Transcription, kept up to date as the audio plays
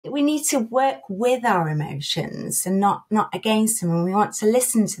we need to work with our emotions and not against them. And we want to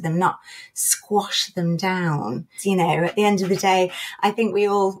listen to them, not squash them down. You know, at the end of the day, I think we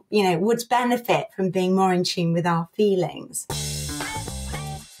all, you know, would benefit from being more in tune with our feelings.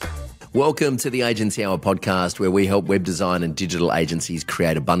 Welcome to the Agency Hour podcast, where we help web design and digital agencies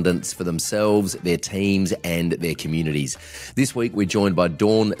create abundance for themselves, their teams and their communities. This week, we're joined by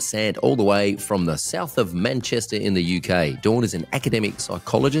Dawn Sant, all the way from the south of Manchester in the UK. Dawn is an academic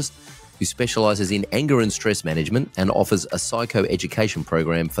psychologist who specialises in anger and stress management and offers a psychoeducation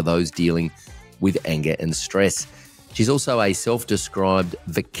program for those dealing with anger and stress. She's also a self-described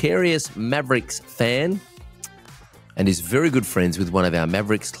vicarious Mavericks fan and is very good friends with one of our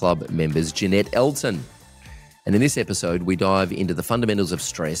Mavericks Club members, Jeanette Elton. And in this episode, we dive into the fundamentals of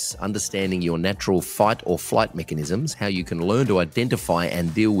stress, understanding your natural fight or flight mechanisms, how you can learn to identify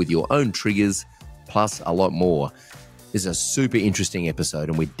and deal with your own triggers, plus a lot more. This is a super interesting episode,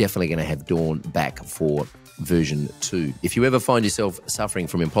 and we're definitely going to have Dawn back for version 2. If you ever find yourself suffering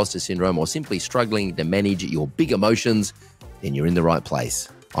from imposter syndrome or simply struggling to manage your big emotions, then you're in the right place.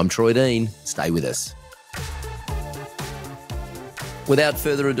 I'm Troy Dean. Stay with us. Without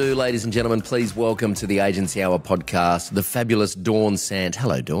further ado, ladies and gentlemen, please welcome to the Agency Hour podcast, the fabulous Dawn Sant.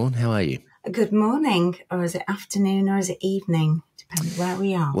 Hello, Dawn. How are you? Good morning, or is it afternoon, or is it evening? Depends where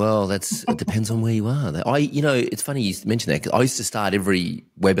we are. Well, it depends on where you are. It's funny you mention that, because I used to start every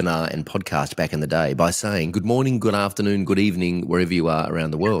webinar and podcast back in the day by saying good morning, good afternoon, good evening, wherever you are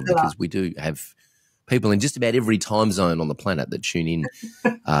around the world, because we do have people in just about every time zone on the planet that tune in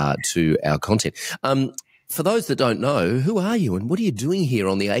to our content. For those that don't know, who are you and what are you doing here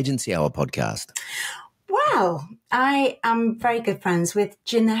on the Agency Hour podcast? Well, I am very good friends with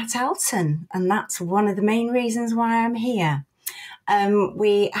Jeanette Elton, and that's one of the main reasons why I'm here.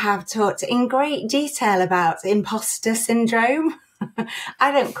 We have talked in great detail about imposter syndrome.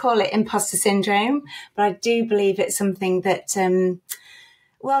 I don't call it imposter syndrome, but I do believe it's something that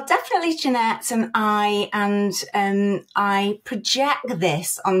definitely Jeanette and I project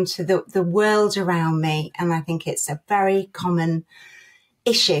this onto the world around me. And I think it's a very common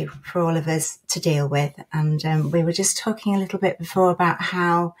issue for all of us to deal with. And we were just talking a little bit before about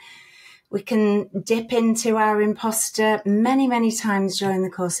how we can dip into our imposter many, many times during the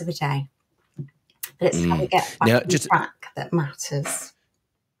course of a day. But it's how we get back on track that matters.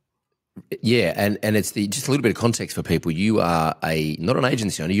 Yeah, and it's just a little bit of context for people. You are not an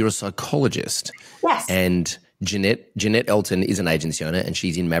agency owner, you're a psychologist. Yes. And Jeanette Elton is an agency owner, and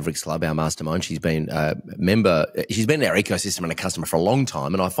she's in Mavericks Club, our mastermind. She's been a member, she's been in our ecosystem and a customer for a long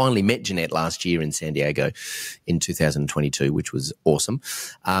time. And I finally met Jeanette last year in San Diego in 2022, which was awesome.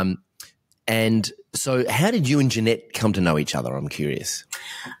 And so how did you and Jeanette come to know each other? I'm curious.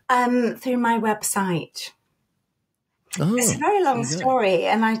 Through my website. Oh, it's a very long story.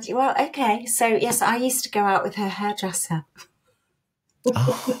 And so yes, I used to go out with her hairdresser.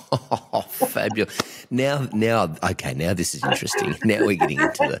 Oh, fabulous. Now this is interesting. Now we're getting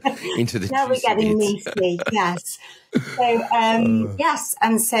into the now we're getting meaty, yes. So, yes.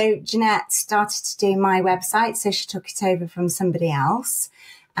 And so Jeanette started to do my website. So she took it over from somebody else.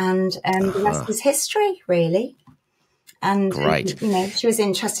 And the rest is history, really. And, great. She was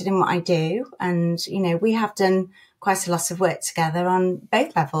interested in what I do. And, we have done quite a lot of work together on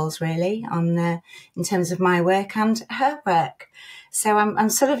both levels, really, in terms of my work and her work. So I'm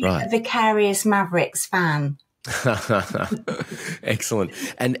sort of a vicarious Mavericks fan. Excellent.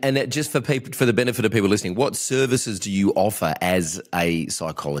 And just for the benefit of people listening, what services do you offer as a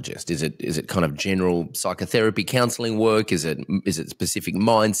psychologist? Is it kind of general psychotherapy, counselling work? Is it specific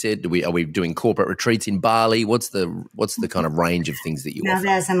mindset? Are we doing corporate retreats in Bali? What's the kind of range of things that you offer? Now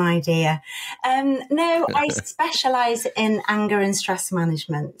there's an idea. No, I specialise in anger and stress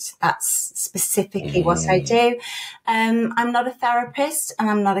management. That's specifically what I do. I'm not a therapist and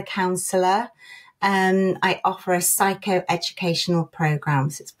I'm not a counsellor. I offer a psychoeducational program,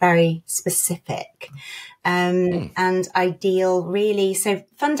 so it's very specific. And I deal really, so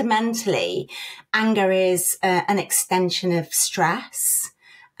fundamentally, anger is an extension of stress.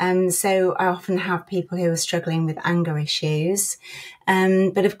 So I often have people who are struggling with anger issues.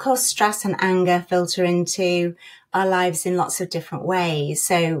 But of course, stress and anger filter into our lives in lots of different ways.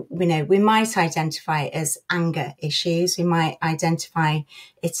 So, we might identify it as anger issues. We might identify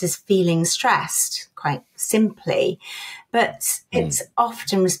it as feeling stressed, quite simply. But it's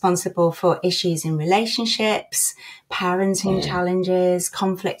often responsible for issues in relationships, parenting challenges,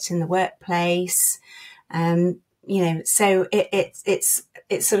 conflict in the workplace. So it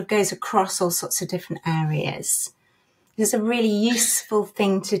sort of goes across all sorts of different areas. it's a really useful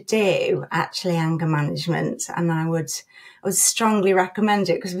thing to do, actually, anger management. And I would strongly recommend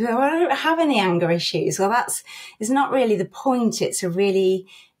it, because I don't have any anger issues. Well, it's not really the point. It's a really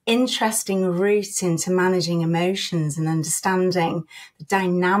interesting route into managing emotions and understanding the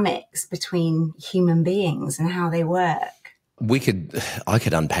dynamics between human beings and how they work. I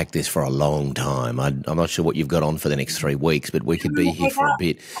could unpack this for a long time. I'm not sure what you've got on for the next 3 weeks, but we could be here for a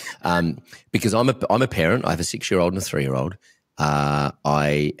bit. Because I'm a parent. I have a 6-year-old and a 3-year-old.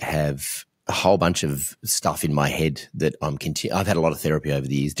 I have a whole bunch of stuff in my head that I've had a lot of therapy over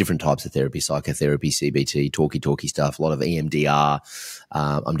the years, different types of therapy, psychotherapy, CBT, talky stuff, a lot of EMDR.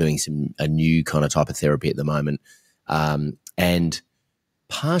 I'm doing a new kind of type of therapy at the moment. And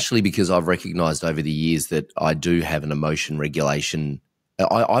partially because I've recognized over the years that I do have an emotion regulation.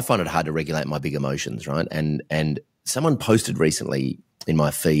 I find it hard to regulate my big emotions, right? And someone posted recently in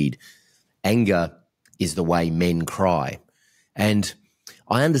my feed, anger is the way men cry. And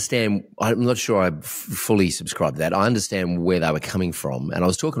I understand, I'm not sure I fully subscribe to that. I understand where they were coming from. And I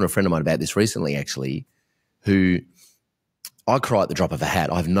was talking to a friend of mine about this recently, actually, who I cry at the drop of a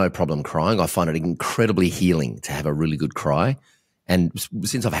hat. I have no problem crying. I find it incredibly healing to have a really good cry. And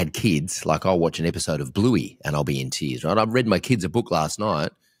since I've had kids, like I'll watch an episode of Bluey and I'll be in tears, right? I read my kids a book last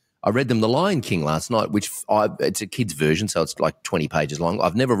night. I read them The Lion King last night, which it's a kid's version, so it's like 20 pages long.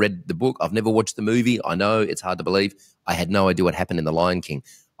 I've never read the book. I've never watched the movie. I know it's hard to believe. I had no idea what happened in The Lion King.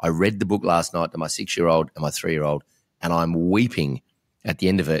 I read the book last night to my 6-year-old and my 3-year-old, and I'm weeping at the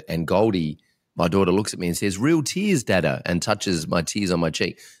end of it. And Goldie, my daughter, looks at me and says, "Real tears, Dada," and touches my tears on my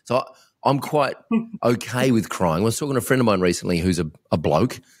cheek. So I'm quite okay with crying. I was talking to a friend of mine recently who's a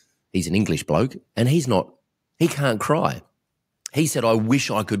bloke. He's an English bloke, and he can't cry. He said, "I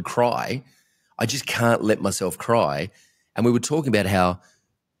wish I could cry. I just can't let myself cry." And we were talking about how,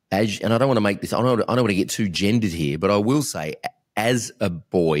 and I don't want to make this, I don't want to get too gendered here, but I will say, as a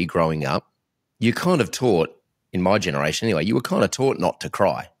boy growing up, you're kind of taught, in my generation anyway, you were kind of taught not to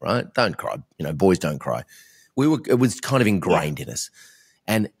cry, right? Don't cry. Boys don't cry. It was kind of ingrained in us.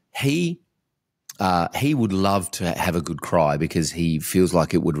 And he would love to have a good cry because he feels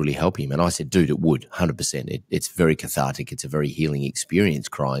like it would really help him. And I said, dude, it would, 100%. It's very cathartic. It's a very healing experience,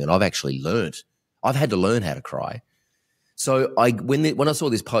 crying. And I've actually I've had to learn how to cry. So when I saw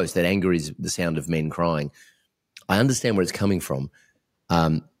this post that anger is the sound of men crying, I understand where it's coming from.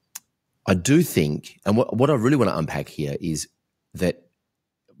 I do think, and what I really want to unpack here is that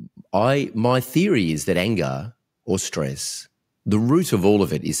my theory is that anger or stress, the root of all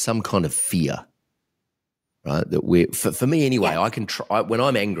of it is some kind of fear, right? That for me anyway, I can try, when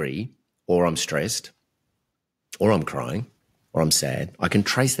I'm angry or I'm stressed or I'm crying or I'm sad, I can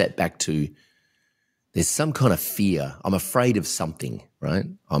trace that back to there's some kind of fear. I'm afraid of something, right?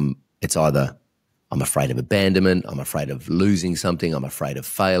 It's either I'm afraid of abandonment, I'm afraid of losing something, I'm afraid of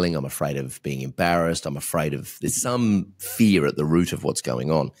failing, I'm afraid of being embarrassed, there's some fear at the root of what's going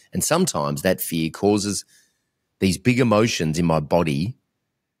on. And sometimes that fear causes these big emotions in my body,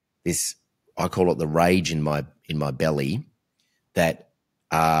 I call it the rage in my belly, that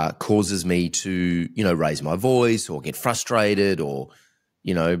causes me to, raise my voice or get frustrated or,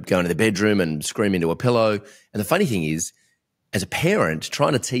 go into the bedroom and scream into a pillow. And the funny thing is, as a parent,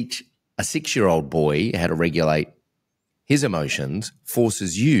 trying to teach a 6-year-old boy how to regulate his emotions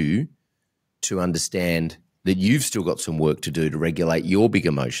forces you to understand that you've still got some work to do to regulate your big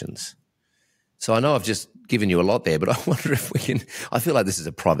emotions. So I know I've just given you a lot there, but I wonder if we can, I feel like this is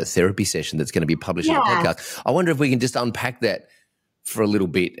a private therapy session that's going to be published on a podcast. I wonder if we can just unpack that for a little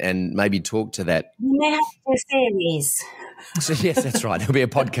bit and maybe talk to that. We may have to do a series. So yes, that's right. There'll be a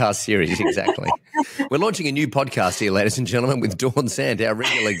podcast series, exactly. We're launching a new podcast here, ladies and gentlemen, with Dawn Sant, our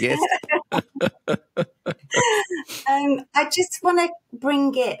regular guest. I just want to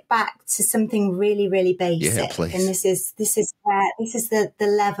bring it back to something really, really basic. Yeah, please. And this is the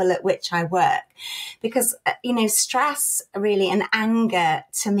level at which I work, because stress really, and anger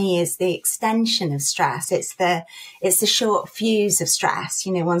to me is the extension of stress. It's the short fuse of stress.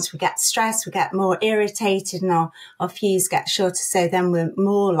 Once we get stressed, we get more irritated, and our fuse gets shorter. So then we're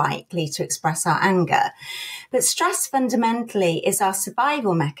more likely to express our anger. But stress fundamentally is our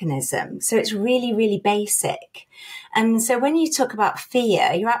survival mechanism. So it's really, really basic. And so when you talk about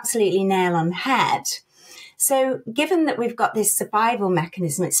fear, you're absolutely nail on head. So given that we've got this survival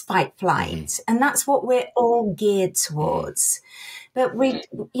mechanism, it's fight, flight, and that's what we're all geared towards. But we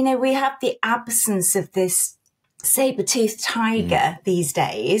have the absence of this saber-toothed tiger these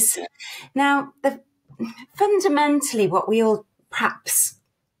days. Now, fundamentally, what we all perhaps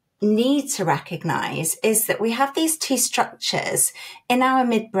need to recognize is that we have these two structures in our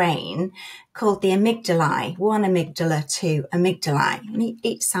midbrain called the amygdalae, one amygdala, two amygdalae, on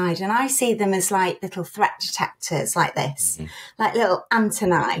each side. And I see them as like little threat detectors like this, like little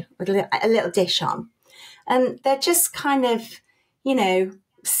antennae with a little dish on. And they're just kind of, you know,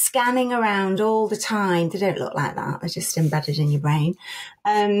 scanning around all the time. They don't look like that. They're just embedded in your brain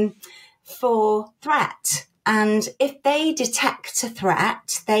for threat. And if they detect a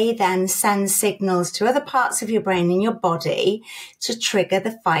threat, they then send signals to other parts of your brain and your body to trigger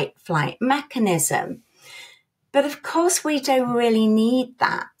the fight flight mechanism. But of course, we don't really need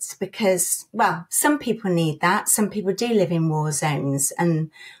that because, well, some people need that. Some people do live in war zones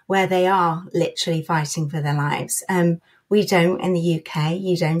and where they are literally fighting for their lives. We don't in the UK.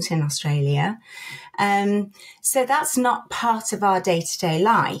 You don't in Australia. So that's not part of our day-to-day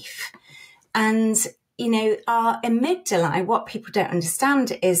life. And you know, our amygdala, what people don't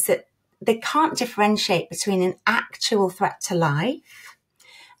understand is that they can't differentiate between an actual threat to life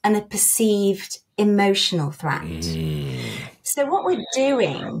and a perceived emotional threat. So what we're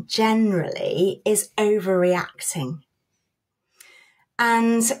doing generally is overreacting.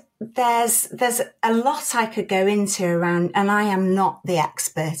 And there's a lot I could go into around, and I am not the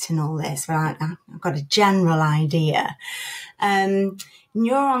expert in all this, but I've got a general idea.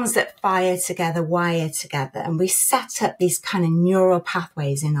 Neurons that fire together wire together, and we set up these kind of neural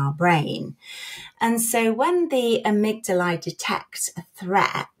pathways in our brain. And so when the amygdala detects a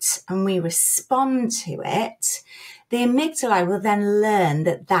threat and we respond to it, the amygdala will then learn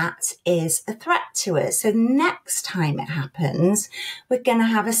that that is a threat to us. So next time it happens, we're going to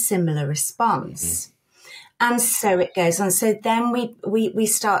have a similar response. And so it goes on. So then we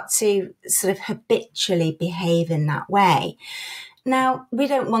start to sort of habitually behave in that way. Now, we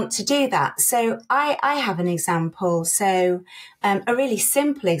don't want to do that. So I have an example. So a really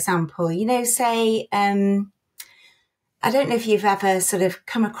simple example, you know, say, I don't know if you've ever sort of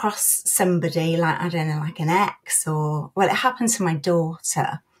come across somebody like, I don't know, like an ex or, well, it happened to my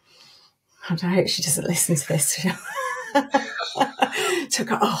daughter. I hope she doesn't listen to this.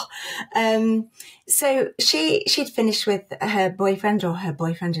 So she'd finished with her boyfriend, or her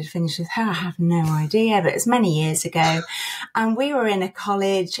boyfriend had finished with her. I have no idea, but it was many years ago. And we were in a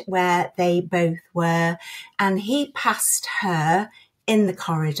college where they both were, and he passed her in the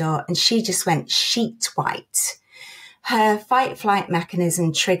corridor and she just went sheet white. Her fight flight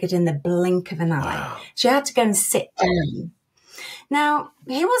mechanism triggered in the blink of an eye. Wow. She had to go and sit down. Now,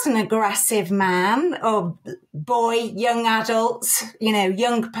 he was an aggressive man or boy, young adult, you know,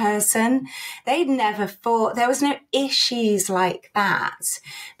 young person. They'd never fought. There was no issues like that.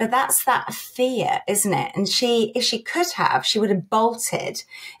 But that's that fear, isn't it? And if she could have, she would have bolted.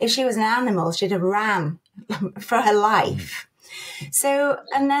 If she was an animal, she'd have ran for her life. So,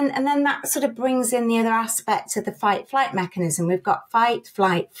 and then that sort of brings in the other aspect of the fight flight mechanism. We've got fight,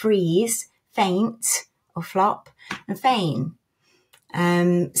 flight, freeze, faint or flop, and feign.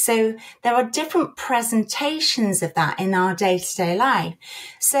 So there are different presentations of that in our day-to-day life.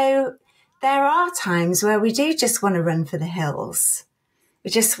 So there are times where we do just want to run for the hills.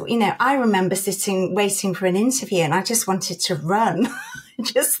 We just, you know, I remember waiting for an interview and I just wanted to run. I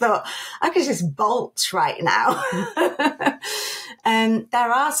just thought I could just bolt right now.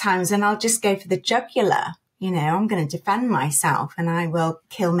 There are times when I'll just go for the jugular. You know, I'm going to defend myself and I will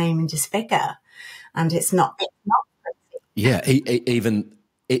kill, maim and disfigure. And it's not. Yeah, even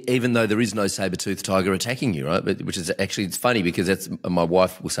though there is no saber-toothed tiger attacking you, right? But, which is actually, it's funny because that's, my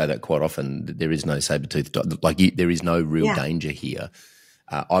wife will say that quite often, that there is no saber-toothed tiger, there is no real danger here.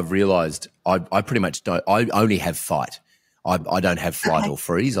 I've realised I pretty much don't, I only have fight. I don't have flight or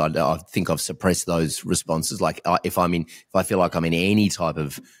freeze. I think I've suppressed those responses. Like if I feel like I'm in any type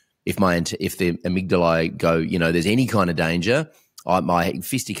of, if the amygdala go, you know, there's any kind of danger, my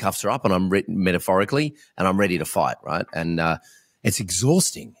fisticuffs are up and I'm metaphorically, and I'm ready to fight, right? And it's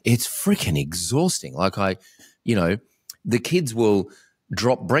exhausting. It's freaking exhausting. Like the kids will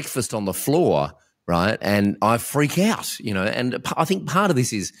drop breakfast on the floor, right? And I freak out, you know, and I think part of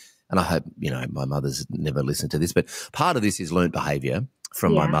this is, and I hope, you know, my mother's never listened to this, but part of this is learnt behaviour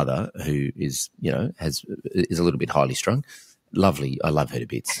from my mother, who is, you know, is a little bit highly strung. Lovely. I love her to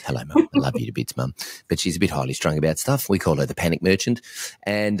bits. Hello, Mum. I love you to bits, Mum. But she's a bit highly strung about stuff. We call her the panic merchant.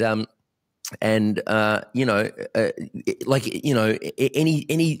 And you know, like, you know,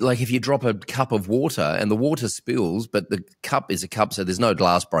 like if you drop a cup of water and the water spills, but the cup is a cup, so there's no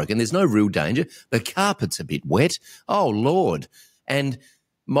glass broken, there's no real danger. The carpet's a bit wet. Oh, Lord. And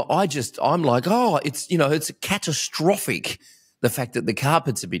I'm like, oh, it's, you know, it's catastrophic, the fact that the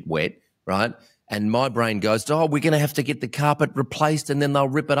carpet's a bit wet, right? And my brain goes, oh, we're going to have to get the carpet replaced, and then they'll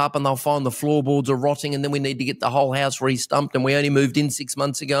rip it up and they'll find the floorboards are rotting, and then we need to get the whole house re-stumped, and we only moved in 6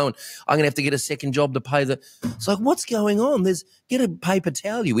 months ago, and I'm going to have to get a second job to pay the... It's like, what's going on? Get a paper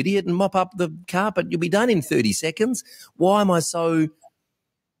towel, you idiot, and mop up the carpet. You'll be done in 30 seconds. Why am I so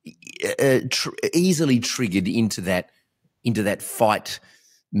easily triggered into that fight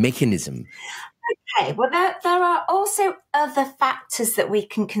mechanism? Okay, well, there are also other factors that we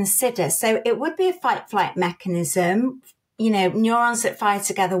can consider. So it would be a fight-flight mechanism, neurons that fire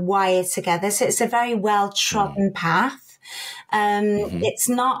together, wire together. So it's a very well-trodden path. It's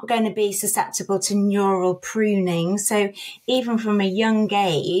not going to be susceptible to neural pruning. So even from a young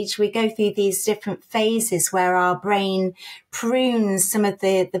age, we go through these different phases where our brain prunes some of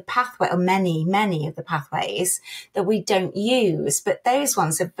the pathway, or many of the pathways that we don't use. But those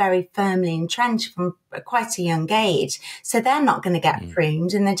ones are very firmly entrenched from quite a young age. So they're not going to get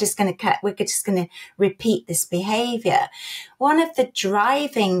pruned, and we're just going to repeat this behavior. One of the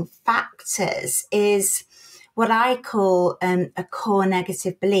driving factors is what I call a core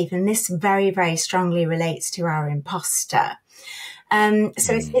negative belief. And this very, very strongly relates to our imposter. So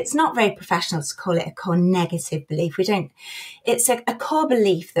it's not very professional to call it a core negative belief. It's a core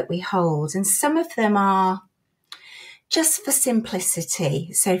belief that we hold. And some of them are just for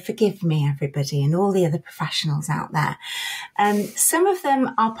simplicity. So forgive me, everybody, and all the other professionals out there. Some of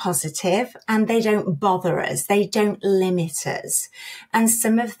them are positive and they don't bother us. They don't limit us. And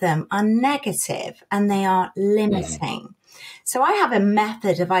some of them are negative and they are limiting. So I have a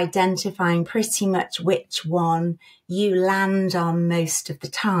method of identifying pretty much which one you land on most of the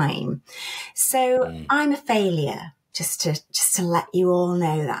time. So I'm a failure. Just to let you all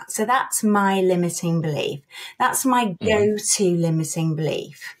know that. So that's my limiting belief. That's my go-to limiting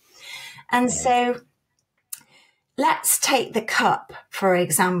belief. And so let's take the cup, for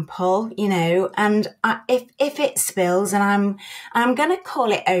example, and if it spills, and I'm going to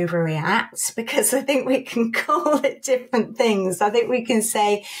call it overreact, because I think we can call it different things. I think we can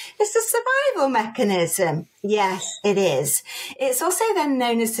say it's a survival mechanism. Yes, it is. It's also then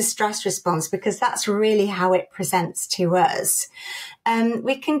known as the stress response, because that's really how it presents to us.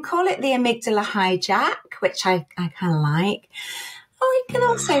 We can call it the amygdala hijack, which I kind of like. Or we can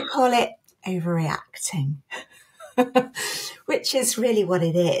also call it overreacting. Which is really what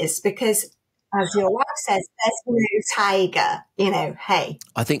it is, because as your wife says, there's no tiger, hey.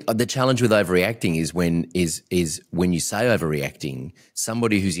 I think the challenge with overreacting is when you say overreacting,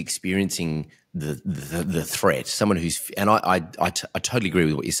 somebody who's experiencing the threat, someone who's, and I totally agree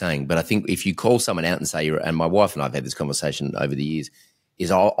with what you're saying, but I think if you call someone out and say, and my wife and I have had this conversation over the years, is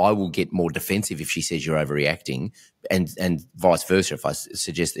I will get more defensive if she says you're overreacting, and vice versa. If I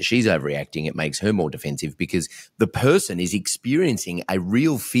suggest that she's overreacting, it makes her more defensive, because the person is experiencing a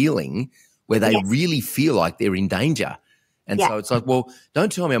real feeling where they really feel like they're in danger. And so it's like, well,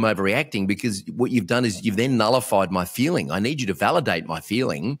 don't tell me I'm overreacting, because what you've done is you've then nullified my feeling. I need you to validate my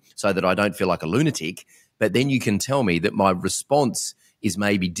feeling so that I don't feel like a lunatic, but then you can tell me that my response is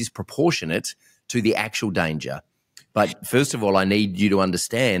maybe disproportionate to the actual danger. But first of all, I need you to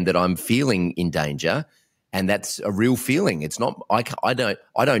understand that I'm feeling in danger, and that's a real feeling. It's not, I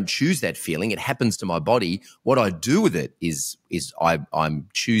don't choose that feeling. It happens to my body. What I do with it is I'm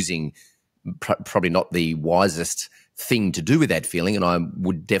choosing probably not the wisest thing to do with that feeling, and I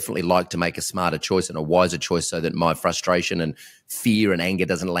would definitely like to make a smarter choice and a wiser choice so that my frustration and fear and anger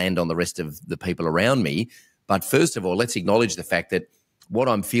doesn't land on the rest of the people around me. But first of all, let's acknowledge the fact that what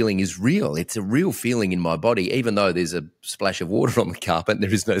I'm feeling is real. It's a real feeling in my body. Even though there's a splash of water on the carpet and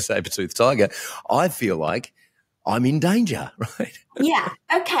there is no saber-toothed tiger, I feel like I'm in danger, right? Yeah.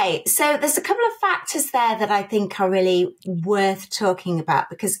 Okay. So there's a couple of factors there that I think are really worth talking about,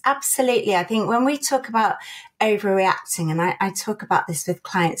 because absolutely, I think when we talk about overreacting, and I talk about this with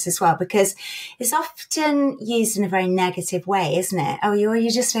clients as well, because it's often used in a very negative way, isn't it? Oh,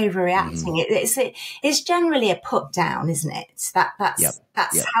 you're just overreacting. It's generally a put down, isn't it?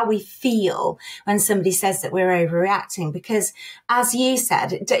 That's how we feel when somebody says that we're overreacting, because as you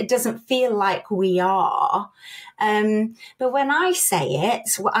said, it doesn't feel like we are. But when I say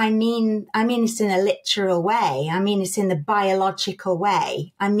it, I mean it in a literal way. I mean it in the biological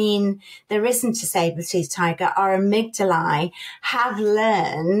way. I mean, there isn't a saber-toothed tiger. Our amygdalae have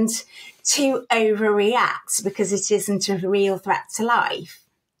learned to overreact because it isn't a real threat to life.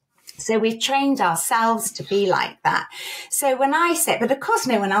 So we've trained ourselves to be like that. So when I say, but of course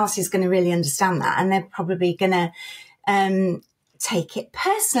no one else is going to really understand that, and they're probably going to take it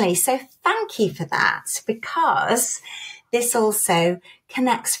personally. So thank you for that, because this also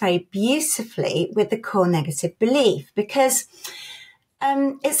connects very beautifully with the core negative belief, because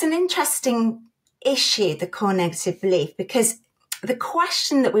it's an interesting issue the core negative belief, because the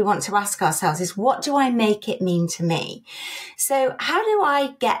question that we want to ask ourselves is, what do I make it mean to me? So how do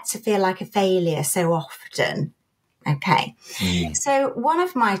I get to feel like a failure so often? Okay. So one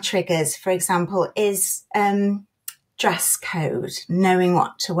of my triggers, for example, is dress code, knowing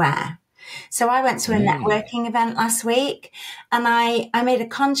what to wear. So I went to a networking event last week, and I made a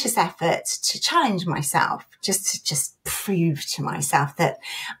conscious effort to challenge myself, just to prove to myself that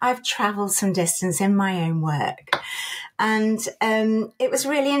I've traveled some distance in my own work. And it was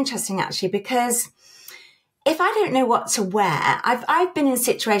really interesting, actually, because if I don't know what to wear, I've been in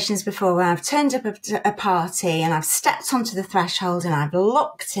situations before where I've turned up at a party and I've stepped onto the threshold and I've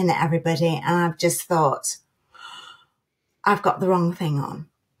looked in at everybody and I've just thought, I've got the wrong thing on.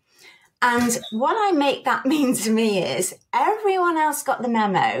 And what I make that mean to me is everyone else got the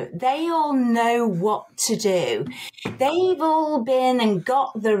memo. They all know what to do. They've all been and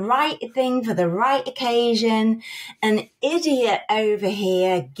got the right thing for the right occasion. An idiot over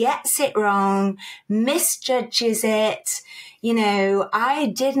here gets it wrong, misjudges it. You know,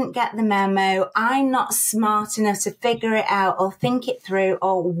 I didn't get the memo. I'm not smart enough to figure it out or think it through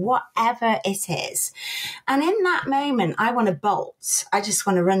or whatever it is. And in that moment, I want to bolt. I just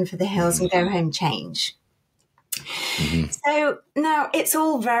want to run for the hills and go home change. So now it's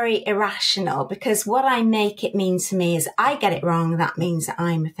all very irrational, because what I make it mean to me is I get it wrong. That means that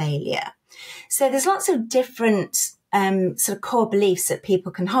I'm a failure. So there's lots of different sort of core beliefs that people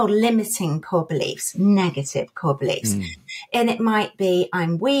can hold, limiting core beliefs, negative core beliefs. And it might be,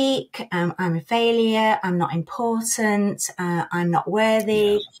 I'm weak, I'm a failure, I'm not important, I'm not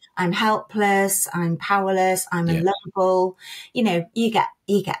worthy, I'm helpless, I'm powerless, I'm unlovable. You know, you get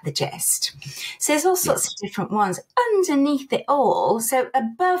the gist. So there's all sorts of different ones underneath it all. So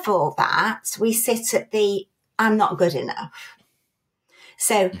above all that, we sit at the, I'm not good enough.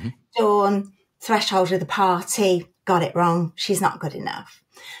 So Dawn, threshold of the party, got it wrong. She's not good enough.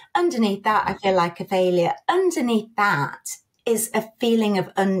 Underneath that, I feel like a failure. Underneath that is a feeling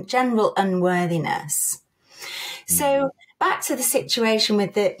of general unworthiness. So back to the situation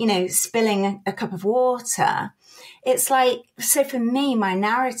with the, you know, spilling a cup of water. It's like, so for me, my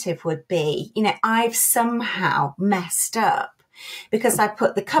narrative would be, you know, I've somehow messed up because I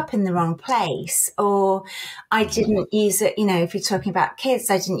put the cup in the wrong place, or I didn't use it. You know, if you're talking about kids,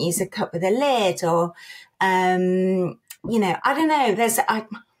 I didn't use a cup with a lid, or, you know, I don't know, I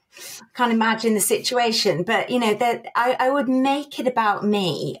can't imagine the situation, but you know, that I would make it about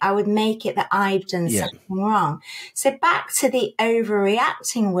me. I would make it that I've done something wrong. So back to the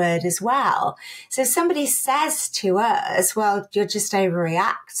overreacting word as well. So if somebody says to us, well, you're just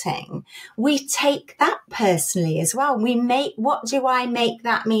overreacting, we take that personally as well. What do I make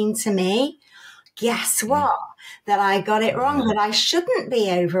that mean to me? Guess what? That I got it wrong, that I shouldn't be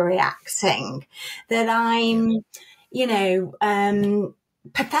overreacting, that I'm, you know,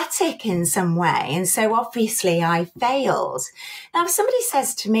 pathetic in some way. And so obviously I failed. Now, if somebody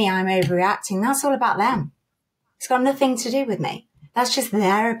says to me, I'm overreacting, that's all about them. It's got nothing to do with me. That's just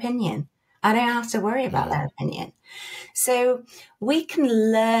their opinion. I don't have to worry about their opinion. So we can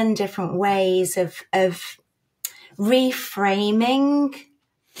learn different ways of reframing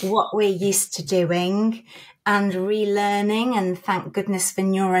what we're used to doing and relearning, and thank goodness for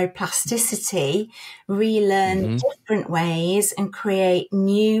neuroplasticity, relearn different ways and create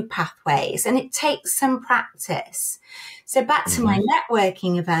new pathways. And it takes some practice. So back to my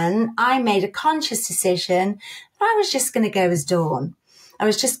networking event, I made a conscious decision that I was just going to go as Dawn. I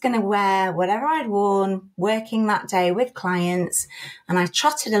was just going to wear whatever I'd worn working that day with clients. And I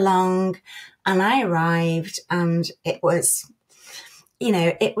trotted along and I arrived, and it was, you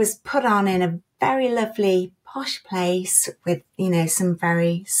know, it was put on in a very lovely posh place with, you know, some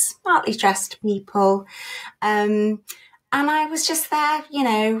very smartly dressed people. And I was just there, you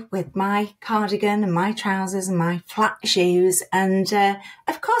know, with my cardigan and my trousers and my flat shoes. And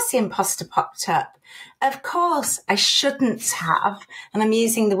of course the imposter popped up. Of course I shouldn't have, and I'm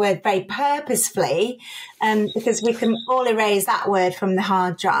using the word very purposefully, because we can all erase that word from the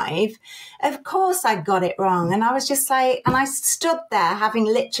hard drive. Of course I got it wrong. And I was just like, and I stood there having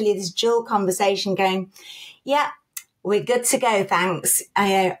literally this dual conversation going, yeah, we're good to go. Thanks.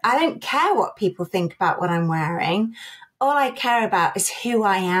 I don't care what people think about what I'm wearing. All I care about is who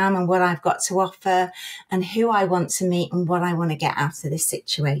I am and what I've got to offer and who I want to meet and what I want to get out of this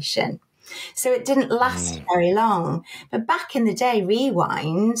situation. So it didn't last very long. But back in the day,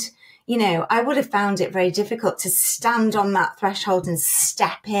 rewind, you know, I would have found it very difficult to stand on that threshold and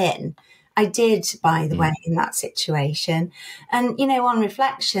step in. I did, by the way, in that situation. And, you know, on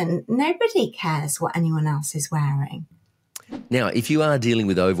reflection, nobody cares what anyone else is wearing. Now, if you are dealing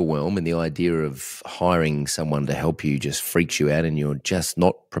with overwhelm and the idea of hiring someone to help you just freaks you out and you're just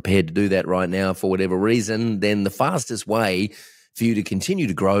not prepared to do that right now for whatever reason, then the fastest way for you to continue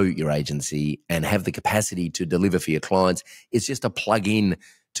to grow your agency and have the capacity to deliver for your clients is just to plug in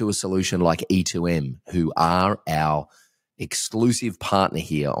to a solution like E2M, who are our exclusive partner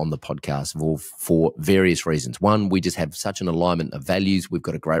here on the podcast for various reasons. One, we just have such an alignment of values. We've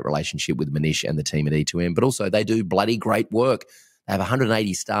got a great relationship with Manish and the team at E2M, but also they do bloody great work. They have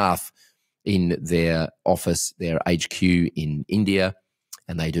 180 staff in their office, their HQ in India,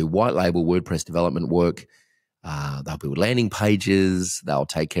 and they do white label WordPress development work. They'll build landing pages. They'll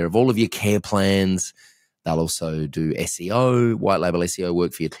take care of all of your care plans. They'll also do SEO, white label SEO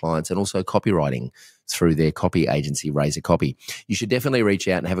work for your clients, and also copywriting through their copy agency, Razor Copy. You should definitely reach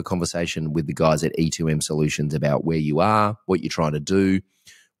out and have a conversation with the guys at E2M Solutions about where you are, what you're trying to do,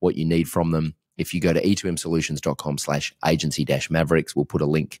 what you need from them. If you go to e2msolutions.com/agency-mavericks, we'll put a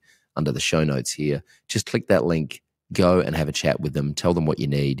link under the show notes here. Just click that link, go and have a chat with them, tell them what you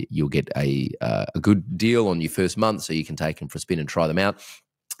need. You'll get a good deal on your first month so you can take them for a spin and try them out.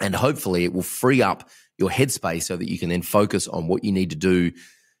 And hopefully it will free up your headspace so that you can then focus on what you need to do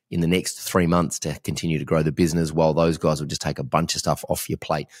in the next 3 months to continue to grow the business, while those guys will just take a bunch of stuff off your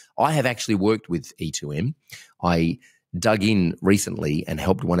plate. I have actually worked with E2M. I dug in recently and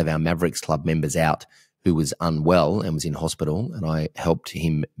helped one of our Mavericks Club members out who was unwell and was in hospital, and I helped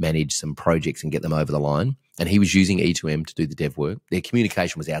him manage some projects and get them over the line. And he was using E2M to do the dev work. Their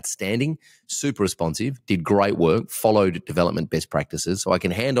communication was outstanding, super responsive, did great work, followed development best practices. So I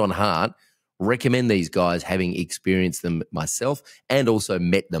can hand on heart recommend these guys, having experienced them myself and also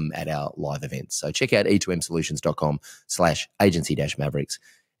met them at our live events. So check out e2msolutions.com/agency-mavericks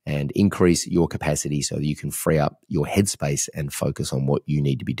and increase your capacity so that you can free up your headspace and focus on what you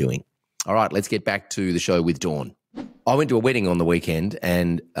need to be doing. All right, let's get back to the show with Dawn. I went to a wedding on the weekend,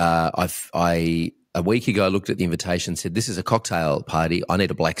 and a week ago I looked at the invitation, said, this is a cocktail party. I need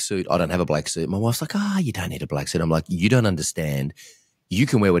a black suit. I don't have a black suit. My wife's like, you don't need a black suit. I'm like, you don't understand. You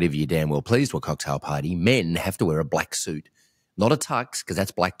can wear whatever you damn well please to a cocktail party. Men have to wear a black suit, not a tux, because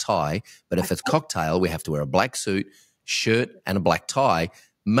that's black tie. But if it's cocktail, we have to wear a black suit, shirt, and a black tie.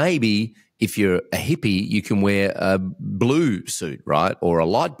 Maybe if you're a hippie, you can wear a blue suit, right? Or a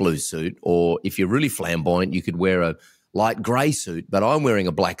light blue suit. Or if you're really flamboyant, you could wear a light grey suit. But I'm wearing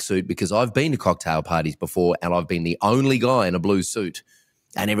a black suit because I've been to cocktail parties before and I've been the only guy in a blue suit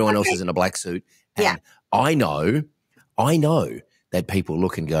and everyone else is in a black suit. And I know that people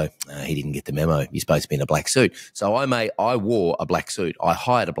look and go, he didn't get the memo. You're supposed to be in a black suit. So I wore a black suit. I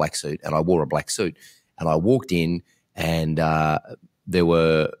hired a black suit and I wore a black suit. And I walked in and there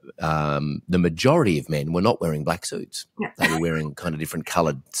were the majority of men were not wearing black suits. Yeah. They were wearing kind of different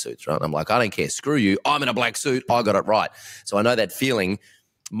coloured suits, right? And I'm like, I don't care. Screw you. I'm in a black suit. I got it right. So I know that feeling.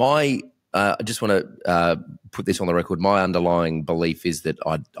 I just want to put this on the record. My underlying belief is that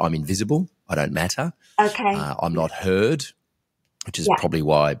I'm invisible. I don't matter. Okay. I'm not heard, which is probably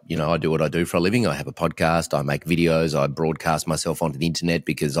why, I do what I do for a living. I have a podcast. I make videos. I broadcast myself onto the internet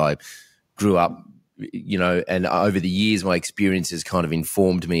because I grew up, and over the years, my experiences kind of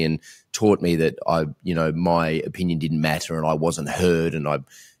informed me and taught me that my opinion didn't matter and I wasn't heard and I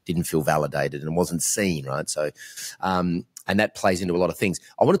didn't feel validated and wasn't seen, right? So, and that plays into a lot of things.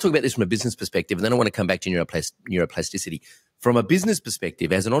 I want to talk about this from a business perspective, and then I want to come back to neuroplasticity. From a business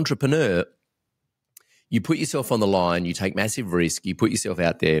perspective, as an entrepreneur, you put yourself on the line, you take massive risk, you put yourself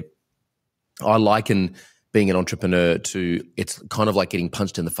out there. I liken being an entrepreneur to, it's kind of like getting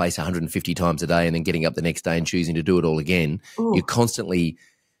punched in the face 150 times a day and then getting up the next day and choosing to do it all again. Ooh. You're constantly,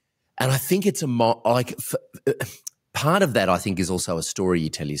 and I think it's part of that I think is also a story you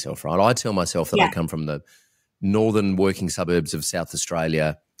tell yourself, right? I tell myself that I come from the northern working suburbs of South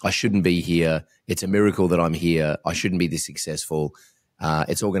Australia. I shouldn't be here. It's a miracle that I'm here. I shouldn't be this successful.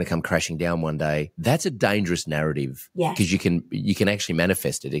 It's all going to come crashing down one day. That's a dangerous narrative because you can actually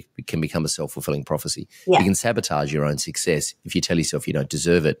manifest it. It can become a self-fulfilling prophecy. Yeah. You can sabotage your own success if you tell yourself you don't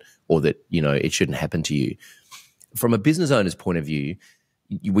deserve it or that, it shouldn't happen to you. From a business owner's point of view,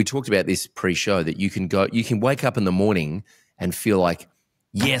 we talked about this pre-show that you can wake up in the morning and feel like,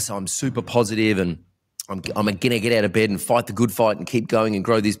 yes, I'm super positive and I'm going to get out of bed and fight the good fight and keep going and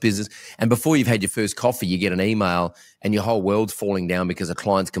grow this business. And before you've had your first coffee, you get an email and your whole world's falling down because a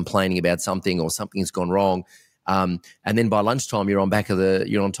client's complaining about something or something's gone wrong. And then by lunchtime, you're on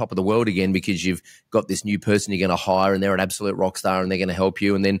top of the world again because you've got this new person you're going to hire and they're an absolute rock star and they're going to help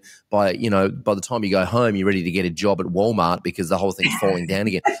you. And then by the time you go home, you're ready to get a job at Walmart because the whole thing's falling down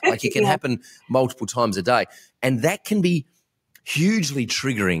again. Like it can happen multiple times a day. And that can be hugely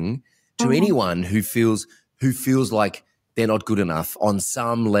triggering to anyone who feels like they're not good enough on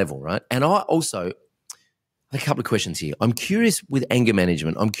some level, right? And I also, a couple of questions here. I'm curious with anger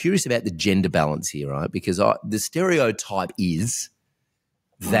management. I'm curious about the gender balance here, right? Because the stereotype is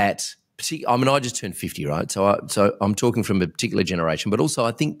that, I mean, I just turned 50, right? So I'm talking from a particular generation, but also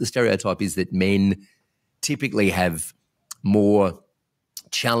I think the stereotype is that men typically have more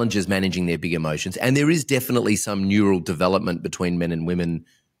challenges managing their big emotions. And there is definitely some neural development between men and women.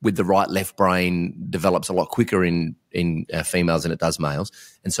 With the right left brain develops a lot quicker in females than it does males.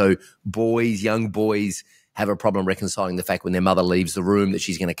 And so young boys have a problem reconciling the fact when their mother leaves the room that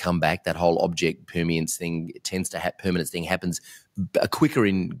she's going to come back. That whole object permanence thing happens quicker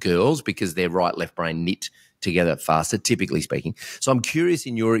in girls because their right left brain knit together faster, typically speaking. So I'm curious,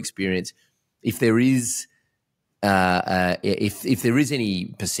 in your experience, if there is if there is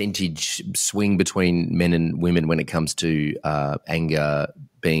any percentage swing between men and women when it comes to anger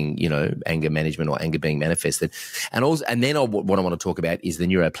management or anger being manifested. And then what I want to talk about is the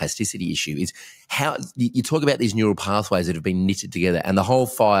neuroplasticity issue, is how you talk about these neural pathways that have been knitted together, and the whole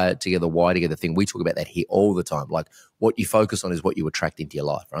fire together, wire together thing. We talk about that here all the time. Like, what you focus on is what you attract into your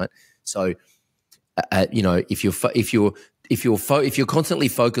life, right? So, if you're constantly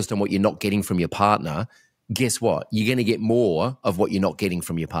focused on what you're not getting from your partner, guess what? You're going to get more of what you're not getting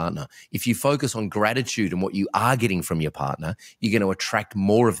from your partner. If you focus on gratitude and what you are getting from your partner, you're going to attract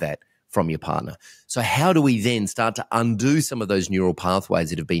more of that from your partner. So how do we then start to undo some of those neural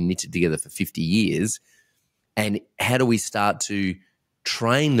pathways that have been knitted together for 50 years? And how do we start to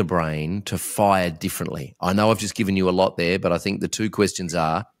train the brain to fire differently? I know I've just given you a lot there, but I think the two questions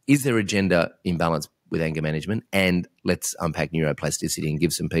are, is there a gender imbalance with anger management? And let's unpack neuroplasticity and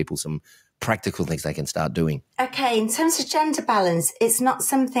give some people some practical things they can start doing. Okay, in terms of gender balance, it's not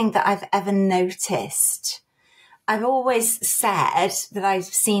something that I've ever noticed. I've always said that I've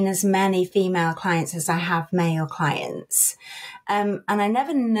seen as many female clients as I have male clients. And I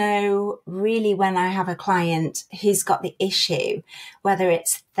never know really when I have a client who's got the issue, whether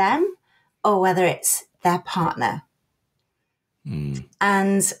it's them or whether it's their partner.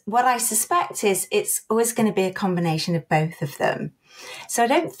 And what I suspect is it's always going to be a combination of both of them. So I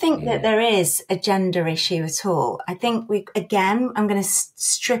don't think that there is a gender issue at all. I think I'm going to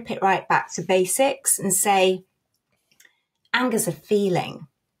strip it right back to basics and say anger's a feeling.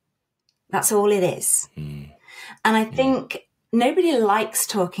 That's all it is. And I think nobody likes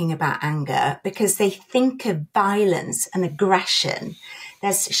talking about anger because they think of violence and aggression.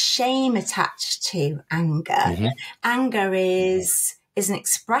 There's shame attached to anger. Anger is an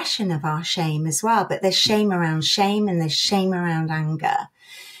expression of our shame as well, but there's shame around shame and there's shame around anger.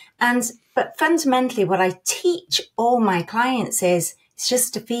 But fundamentally, what I teach all my clients is it's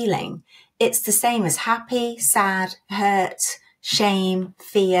just a feeling. It's the same as happy, sad, hurt, shame,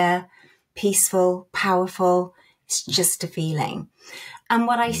 fear, peaceful, powerful. It's just a feeling. And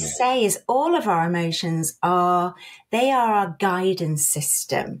what I say is all of our emotions are our guidance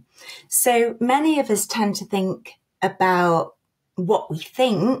system. So many of us tend to think about what we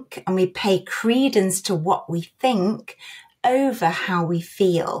think, and we pay credence to what we think over how we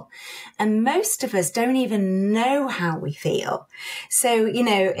feel. And most of us don't even know how we feel. So,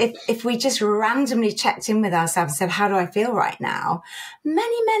 if we just randomly checked in with ourselves and said, how do I feel right now?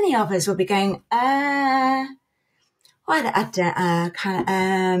 Many of us will be going,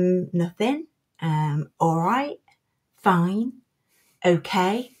 nothing. All right, fine,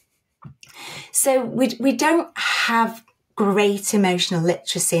 okay. So we don't have great emotional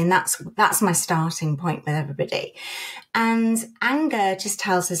literacy, and that's my starting point with everybody. And anger just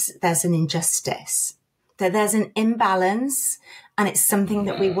tells us there's an injustice, that there's an imbalance, and it's something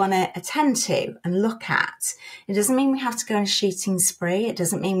that we want to attend to and look at. It doesn't mean we have to go on a shooting spree. It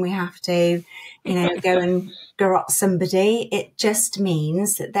doesn't mean we have to, go and garrote somebody. It just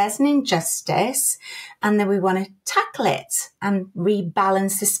means that there's an injustice and that we want to tackle it and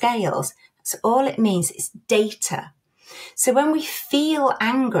rebalance the scales. That's all it means. It's data. So when we feel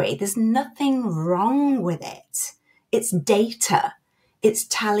angry, there's nothing wrong with it. It's data. It's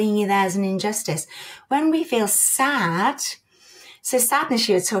telling you there's an injustice. When we feel sad, so sadness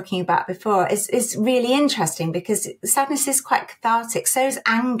you were talking about before is really interesting because sadness is quite cathartic. So is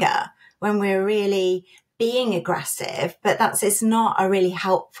anger when we're really being aggressive, but it's not a really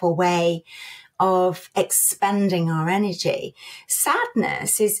helpful way of expending our energy.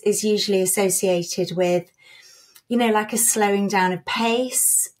 Sadness is usually associated with, like a slowing down of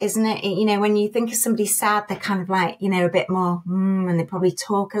pace, isn't it? When you think of somebody sad, they're kind of like, a bit more, and they probably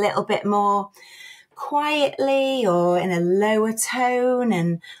talk a little bit more quietly or in a lower tone,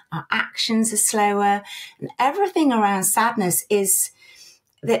 and our actions are slower. And everything around sadness is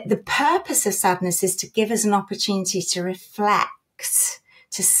the purpose of sadness is to give us an opportunity to reflect,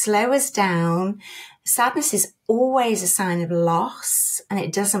 to slow us down. Sadness is always a sign of loss, and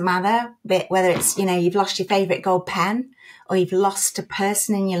it doesn't matter whether it's, you've lost your favorite gold pen or you've lost a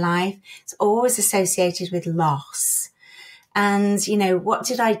person in your life. It's always associated with loss. And, what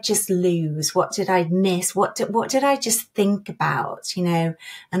did I just lose? What did I miss? What did I just think about? An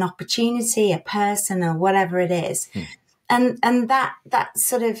opportunity, a person, or whatever it is. And that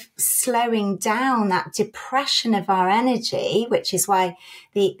sort of slowing down, that depression of our energy, which is why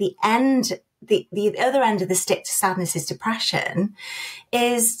the other end of the stick to sadness is depression,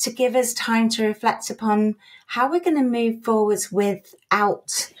 is to give us time to reflect upon how we're going to move forwards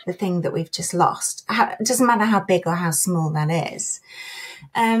without the thing that we've just lost. It doesn't matter how big or how small that is.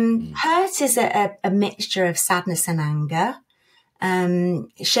 Hurt is a mixture of sadness and anger.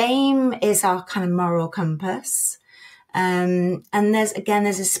 Shame is our kind of moral compass. And there's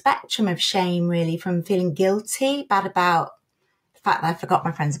a spectrum of shame, really, from feeling guilty, bad about the fact that I forgot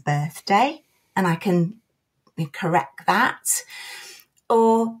my friend's birthday and I can correct that.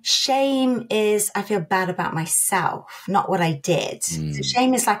 Or shame is I feel bad about myself, not what I did. So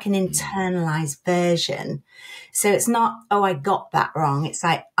shame is like an internalized version. So it's not, oh, I got that wrong. It's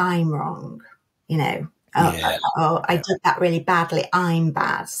like, I'm wrong, I did that really badly. I'm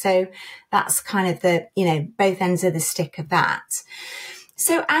bad. So that's kind of the, both ends of the stick of that.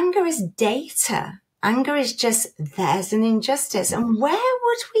 So anger is data. Anger is just, there's an injustice. And where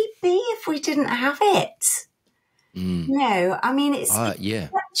would we be if we didn't have it? No, I mean, it's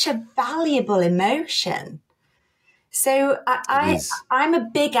such a valuable emotion. So I'm a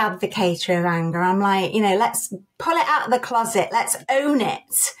big advocate of anger. I'm like, let's pull it out of the closet. Let's own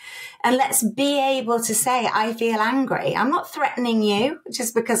it. And let's be able to say, I feel angry. I'm not threatening you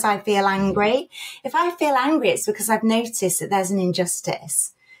just because I feel angry. If I feel angry, it's because I've noticed that there's an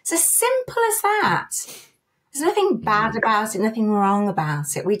injustice. It's as simple as that. There's nothing bad about it, nothing wrong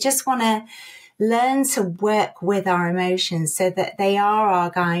about it. We just want to learn to work with our emotions so that they are our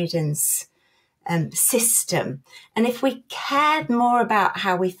guidance system. And if we cared more about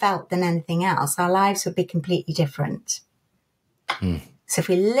how we felt than anything else, our lives would be completely different. So if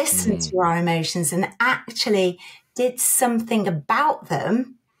we listened to our emotions and actually did something about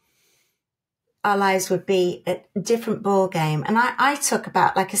them, our lives would be a different ball game. And I talk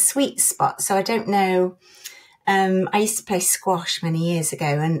about like a sweet spot. So I don't know. I used to play squash many years ago,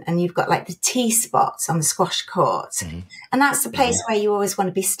 and you've got like the T spots on the squash court. And that's the place where you always want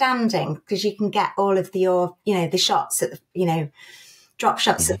to be standing because you can get all of the shots at the, drop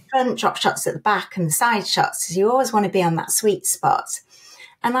shots at the front, drop shots at the back and the side shots. So you always want to be on that sweet spot.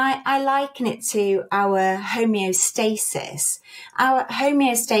 And I liken it to our homeostasis. Our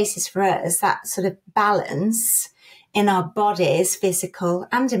homeostasis for us, that sort of balance in our bodies, physical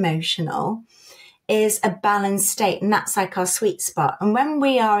and emotional, is a balanced state. And that's like our sweet spot. And when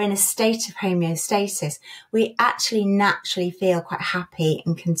we are in a state of homeostasis, we actually naturally feel quite happy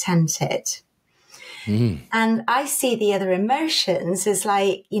and contented. And I see the other emotions as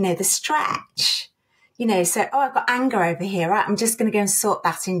like, the stretch. So, I've got anger over here. Right? I'm just going to go and sort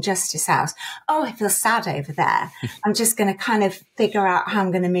that injustice out. Oh, I feel sad over there. I'm just going to kind of figure out how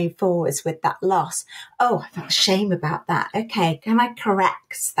I'm going to move forwards with that loss. Oh, I felt shame about that. Okay, can I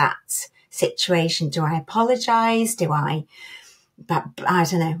correct that situation? Do I apologize? But I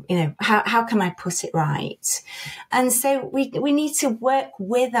don't know, how can I put it right? And so we need to work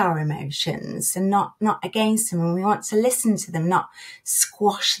with our emotions and not against them. And we want to listen to them, not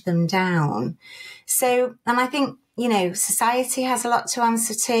squash them down. So, and I think, society has a lot to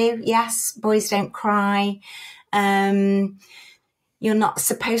answer to. Yes, boys don't cry. You're not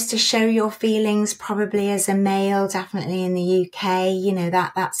supposed to show your feelings probably as a male, definitely in the UK,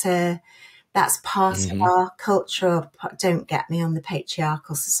 that's part of our cultural. Don't get me on the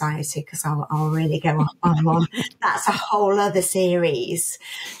patriarchal society because I'll really go on. That's a whole other series.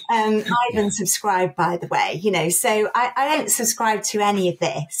 I even subscribe, by the way, so I don't subscribe to any of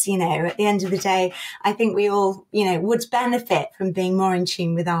this. At the end of the day, I think we all, would benefit from being more in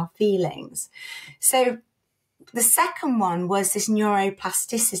tune with our feelings. So the second one was this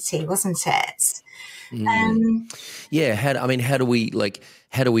neuroplasticity, wasn't it?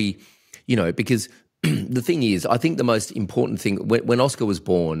 How do we because the thing is, I think the most important thing, when Oscar was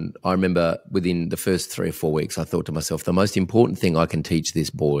born, I remember within the first 3 or 4 weeks, I thought to myself, the most important thing I can teach this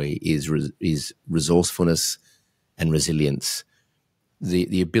boy is resourcefulness and resilience,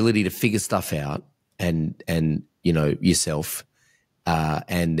 the ability to figure stuff out and yourself,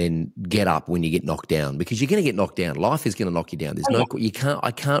 and then get up when you get knocked down, because you're going to get knocked down. Life is going to knock you down. You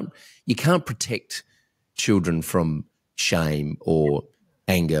can't protect children from shame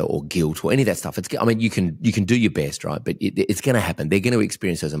anger or guilt or any of that stuff. I mean, you can do your best, right? But it's going to happen. They're going to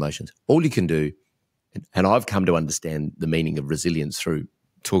experience those emotions. All you can do, and I've come to understand the meaning of resilience through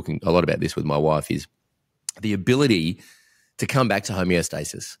talking a lot about this with my wife, is the ability to come back to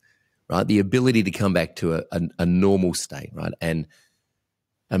homeostasis, right? The ability to come back to a normal state, right? And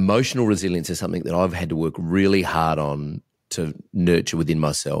emotional resilience is something that I've had to work really hard on to nurture within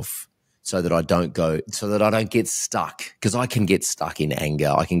myself, so that I don't get stuck, because I can get stuck in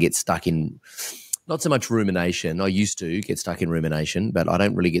anger. I can get stuck in not so much rumination. I used to get stuck in rumination, but I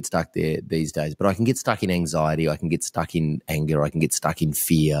don't really get stuck there these days. But I can get stuck in anxiety. I can get stuck in anger. I can get stuck in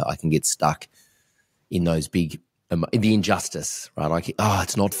fear. I can get stuck in those big, in the injustice, right? Like,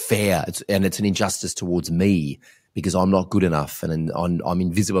 it's not fair. And it's an injustice towards me because I'm not good enough and I'm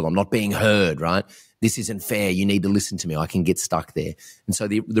invisible. I'm not being heard, right? This isn't fair. You need to listen to me. I can get stuck there. And so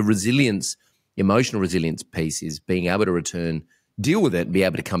the resilience, emotional resilience piece is being able to return, deal with it, and be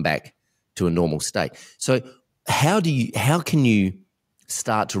able to come back to a normal state. So how can you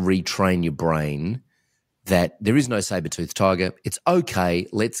start to retrain your brain that there is no saber-toothed tiger? It's okay.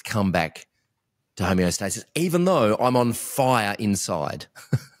 Let's come back to homeostasis, even though I'm on fire inside.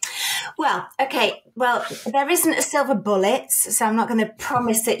 Well, okay. Well, there isn't a silver bullet, so I'm not going to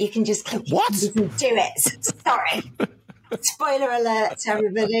promise that you can just click and do it. Sorry. Spoiler alert,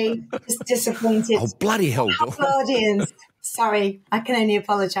 everybody. Just disappointed. Oh, bloody hell. Audience. Sorry, I can only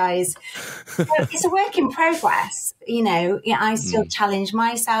apologise. So it's a work in progress. I still challenge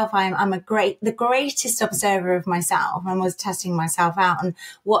myself. I'm the greatest observer of myself. I'm always testing myself out and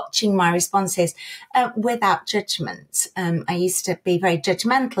watching my responses without judgment. I used to be very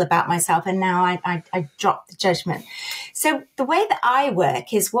judgmental about myself, and now I drop the judgment. So the way that I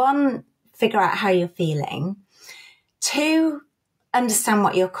work is, 1, figure out how you're feeling. 2, understand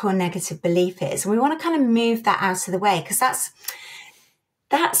what your core negative belief is. And we want to kind of move that out of the way, because that's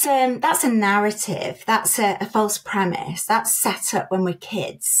a narrative. That's a false premise. That's set up when we're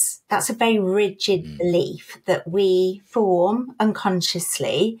kids. That's a very rigid belief that we form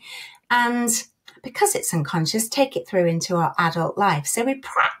unconsciously. And because it's unconscious, take it through into our adult life. So we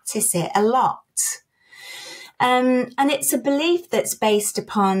practice it a lot. And it's a belief that's based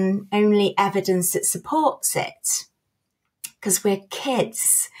upon only evidence that supports it. Because we're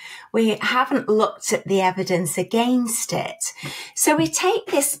kids, we haven't looked at the evidence against it. So we take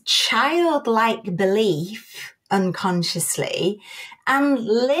this childlike belief unconsciously and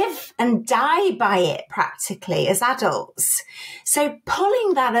live and die by it practically as adults. So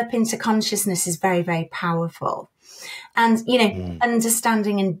pulling that up into consciousness is very, very powerful. And,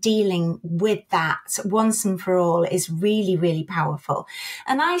 understanding and dealing with that once and for all is really, really powerful.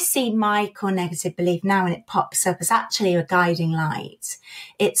 And I see my core negative belief now, when it pops up, as actually a guiding light.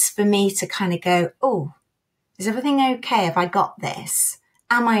 It's for me to kind of go, oh, is everything okay? Have I got this?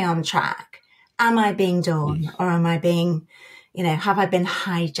 Am I on track? Am I being done? Or am I being, have I been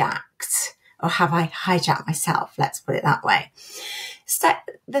hijacked? Or have I hijacked myself? Let's put it that way. So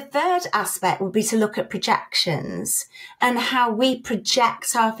the third aspect would be to look at projections and how we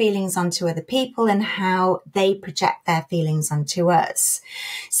project our feelings onto other people and how they project their feelings onto us.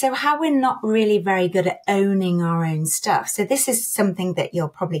 So how we're not really very good at owning our own stuff. So this is something that you'll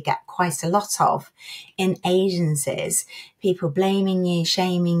probably get quite a lot of in agencies. People blaming you,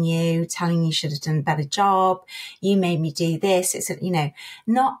 shaming you, telling you should have done a better job. You made me do this. It's,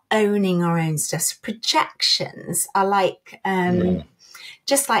 not owning our own stuff. So projections are like,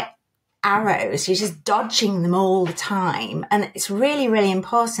 just like arrows. You're just dodging them all the time. And it's really, really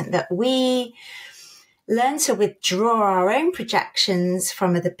important that we learn to withdraw our own projections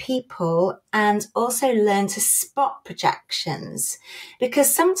from other people and also learn to spot projections,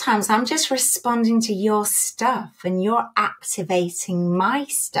 because sometimes I'm just responding to your stuff and you're activating my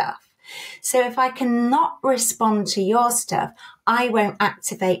stuff. So if I cannot respond to your stuff, I won't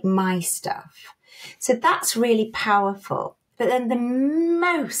activate my stuff. So that's really powerful. But then the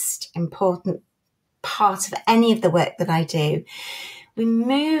most important part of any of the work that I do,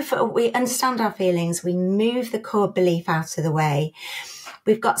 we understand our feelings, we move the core belief out of the way.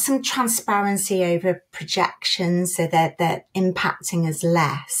 We've got some transparency over projections so that they're impacting us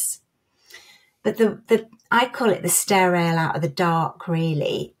less. But I call it the stair rail out of the dark,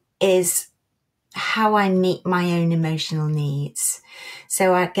 really, is how I meet my own emotional needs.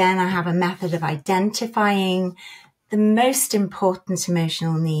 So again, I have a method of identifying the most important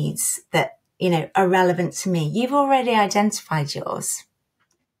emotional needs that, are relevant to me. You've already identified yours.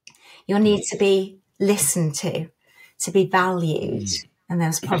 Your need to be listened to be valued. And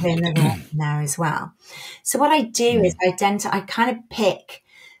there's probably another one there as well. So what I do is I kind of pick,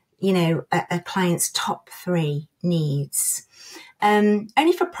 a client's top 3 needs.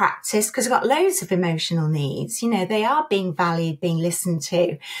 only for practice, because I've got loads of emotional needs. You know, they are being valued, being listened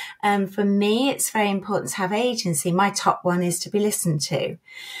to. For me, it's very important to have agency. My top one is to be listened to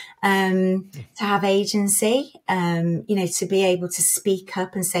have agency, you know, to be able to speak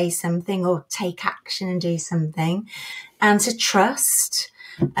up and say something or take action and do something, and to trust.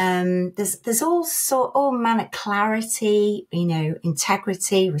 There's all manner clarity, you know,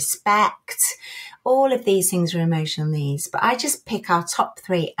 integrity, respect. All of these things are emotional needs, but I just pick our top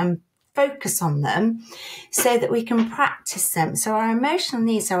 3 and focus on them so that we can practice them. So our emotional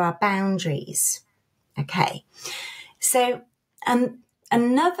needs are our boundaries. Okay. So,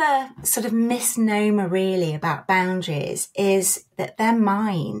 another sort of misnomer really about boundaries is that they're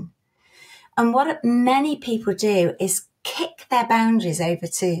mine. And what many people do is kick their boundaries over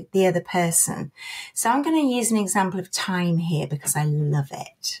to the other person. So I'm going to use an example of time here because I love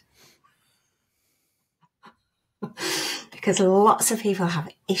it. Because lots of people have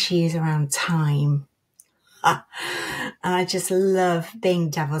issues around time. And I just love being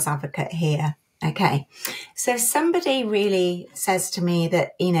devil's advocate here. Okay. So somebody really says to me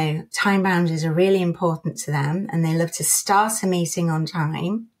that, you know, time boundaries are really important to them and they love to start a meeting on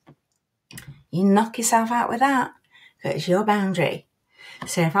time. You knock yourself out with that. It's your boundary.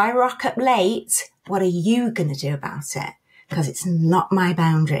 So if I rock up late, what are you going to do about it? Because it's not my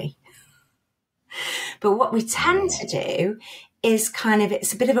boundary. But what we tend to do is kind of,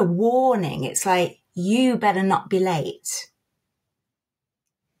 it's a bit of a warning. It's like, you better not be late.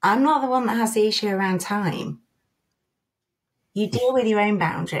 I'm not the one that has the issue around time. You deal with your own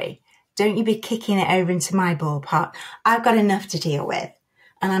boundary. Don't you be kicking it over into my ballpark. I've got enough to deal with.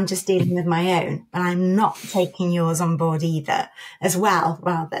 And I'm just dealing with my own, but I'm not taking yours on board either as well,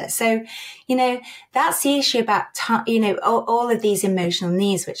 rather. So, you know, that's the issue about, you know, all of these emotional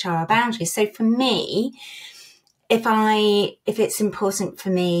needs, which are our boundaries. So for me, if it's important for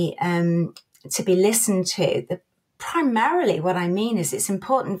me, to be listened to, primarily what I mean is it's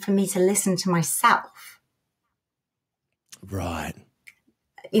important for me to listen to myself. Right.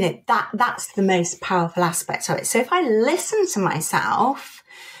 You know, that's the most powerful aspect of it. So if I listen to myself,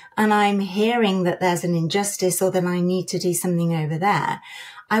 and I'm hearing that there's an injustice or that I need to do something over there,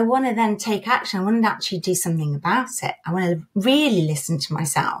 I want to then take action. I want to actually do something about it. I want to really listen to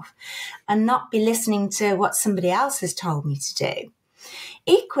myself and not be listening to what somebody else has told me to do.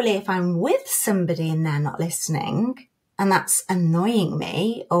 Equally, if I'm with somebody and they're not listening and that's annoying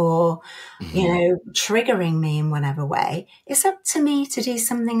me or, you know, triggering me in whatever way, it's up to me to do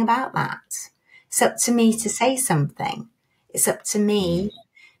something about that. It's up to me to say something. It's up to me,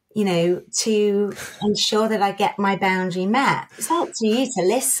 you know, to ensure that I get my boundary met. It's not up to you to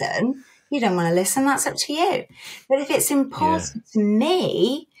listen. You don't want to listen, that's up to you. But if it's important to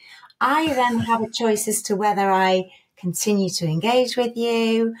me, I then have a choice as to whether I continue to engage with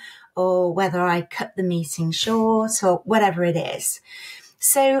you or whether I cut the meeting short or whatever it is.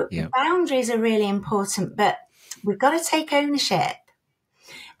 So boundaries are really important, but we've got to take ownership.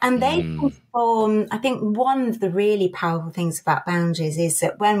 And they can form, I think one of the really powerful things about boundaries is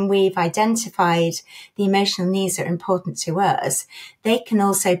that when we've identified the emotional needs that are important to us, they can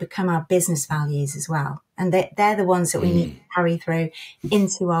also become our business values as well. And they're the ones that we need to carry through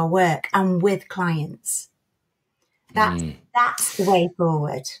into our work and with clients. That's the way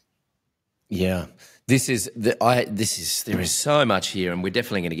forward. Yeah. There is so much here, and we're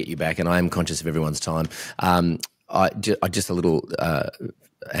definitely going to get you back, and I am conscious of everyone's time. Just a little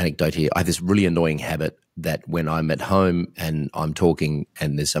anecdote here. I have this really annoying habit that when I'm at home and I'm talking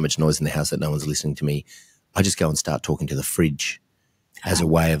and there's so much noise in the house that no one's listening to me, I just go and start talking to the fridge as a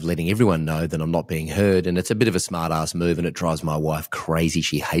way of letting everyone know that I'm not being heard. And it's a bit of a smart ass move and it drives my wife crazy.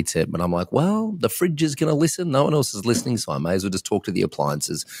 She hates it. But I'm like, well, the fridge is going to listen. No one else is listening, so I may as well just talk to the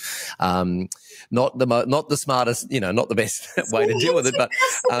appliances. Not the smartest, you know, not the best way to deal with it. But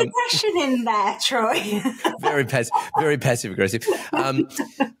there's some aggression in there, Troy. very passive aggressive.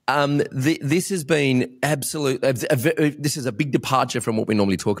 This has been absolute. This is a big departure from what we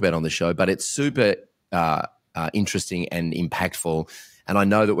normally talk about on the show, but it's super interesting and impactful. And I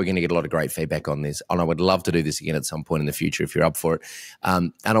know that we're going to get a lot of great feedback on this. And I would love to do this again at some point in the future if you're up for it.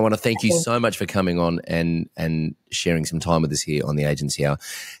 And I want to thank you so much for coming on and sharing some time with us here on the Agency Hour.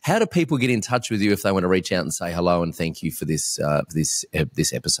 How do people get in touch with you if they want to reach out and say hello and thank you for this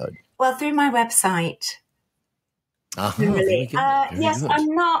episode? Well, through my website. Really. Yes, good.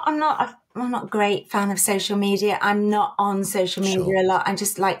 I'm not a great fan of social media. I'm not on social media a lot. I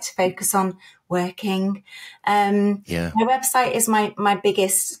just like to focus on working. My website is my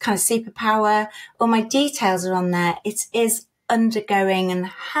biggest kind of superpower. All my details are on there. It is undergoing and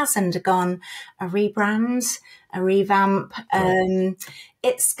has undergone a rebrand, a revamp.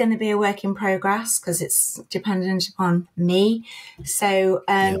 It's going to be a work in progress because it's dependent upon me. So,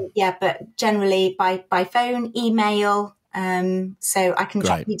 but generally by phone, email, so I can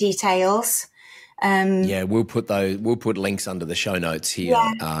check your details. We'll put links under the show notes here.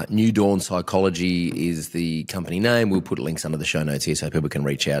 New Dawn Psychology is the company name. We'll put links under the show notes here so people can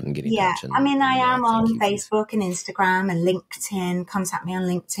reach out and get in touch. And, I am on Facebook and Instagram and LinkedIn. Contact me on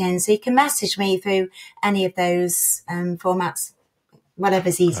LinkedIn. So you can message me through any of those formats,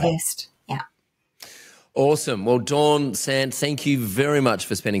 whatever's easiest. Awesome. Well, Dawn Sant, thank you very much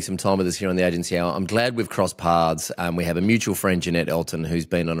for spending some time with us here on the Agency Hour. I'm glad we've crossed paths. We have a mutual friend, Jeanette Elton, who's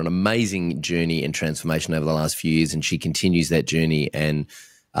been on an amazing journey in transformation over the last few years, and she continues that journey. And,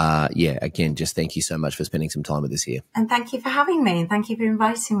 again, just thank you so much for spending some time with us here. And thank you for having me, and thank you for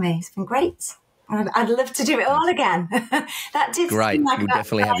inviting me. It's been great. I'd love to do it all again. That did great. Seem like we'll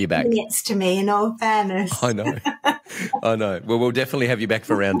definitely have you back. Minutes to me, in all fairness. I know. Well, we'll definitely have you back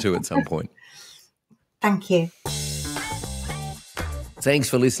for round 2 at some point. Thank you. Thanks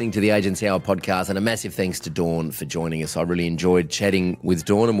for listening to the Agency Hour podcast, and a massive thanks to Dawn for joining us. I really enjoyed chatting with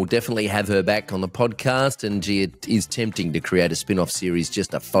Dawn, and we'll definitely have her back on the podcast. And it is tempting to create a spin-off series just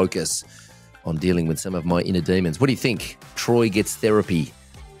to focus on dealing with some of my inner demons. What do you think?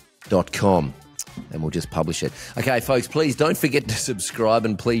 TroyGetsTherapy.com. And we'll just publish it. Okay, folks, please don't forget to subscribe,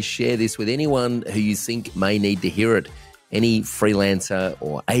 and please share this with anyone who you think may need to hear it. Any freelancer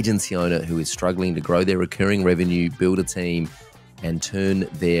or agency owner who is struggling to grow their recurring revenue, build a team, and turn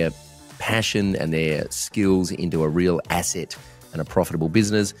their passion and their skills into a real asset and a profitable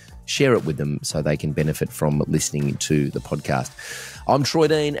business, share it with them so they can benefit from listening to the podcast. I'm Troy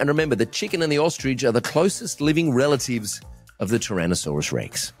Dean, and remember, the chicken and the ostrich are the closest living relatives of the Tyrannosaurus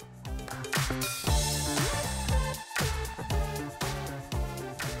Rex.